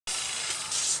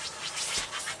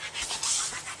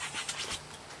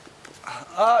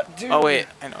Dude. Oh wait,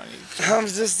 I know I need to. I'm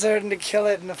just starting to kill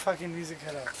it and the fucking music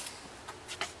cut out.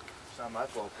 It's not my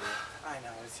fault, bro. I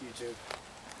know, it's YouTube.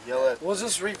 Yell at. We'll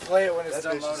just replay it when it's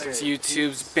done loading. It's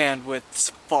YouTube's bandwidth's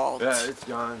fault. Yeah, it's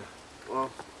gone. Well,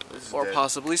 this is Or dead.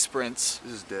 possibly Sprint's.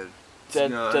 This is dead.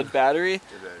 Dead battery? Dead battery.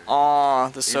 Aw,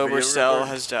 the sober you cell record?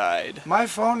 has died. My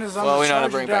phone is on Well, the we know how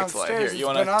to charger bring it back to life. downstairs. Here, you It's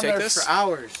wanna been on take there this? for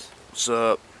hours. What's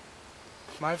up?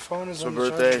 My phone is It's on my the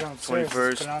birthday, charger downstairs.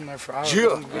 21st. It's been on there for hours.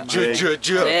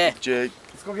 Yeah. Jake.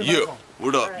 Let's go get Yo, my phone.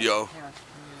 what up, yo?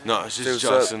 No, it's just What's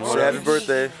Justin. up? What Say up? happy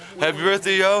birthday. Happy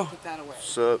birthday, yo.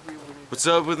 What's up? What's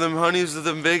up with them honeys with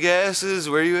them big asses?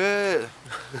 Where you at?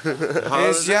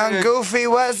 It's Young Goofy,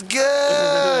 what's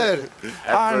good? Happy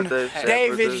On birthday. Say happy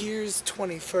David birthday. here's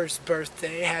 21st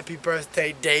birthday. Happy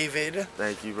birthday, David.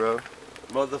 Thank you, bro.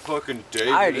 Motherfucking David.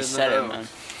 I already in the said it, house. man.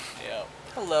 Yeah.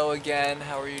 Hello again.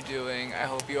 How are you doing? I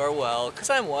hope you are well, because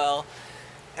I'm well.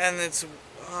 And it's.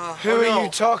 Who are you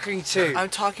talking to? I'm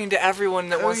talking to everyone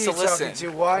that Who wants are you to listen.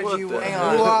 talking to? Why What do you? the Who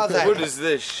hell? are they? What is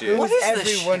this shit? Who is is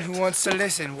this everyone shit? who wants to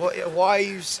listen? Why are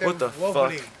you so What the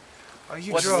wobbly? fuck? Are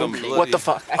you What's drunk? some- What the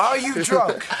fuck? Are you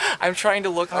drunk? I'm trying to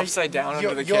look upside down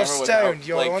under the You're camera stoned. without,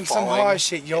 You're like, on some falling. high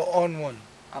shit. You're on one.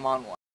 I'm on one.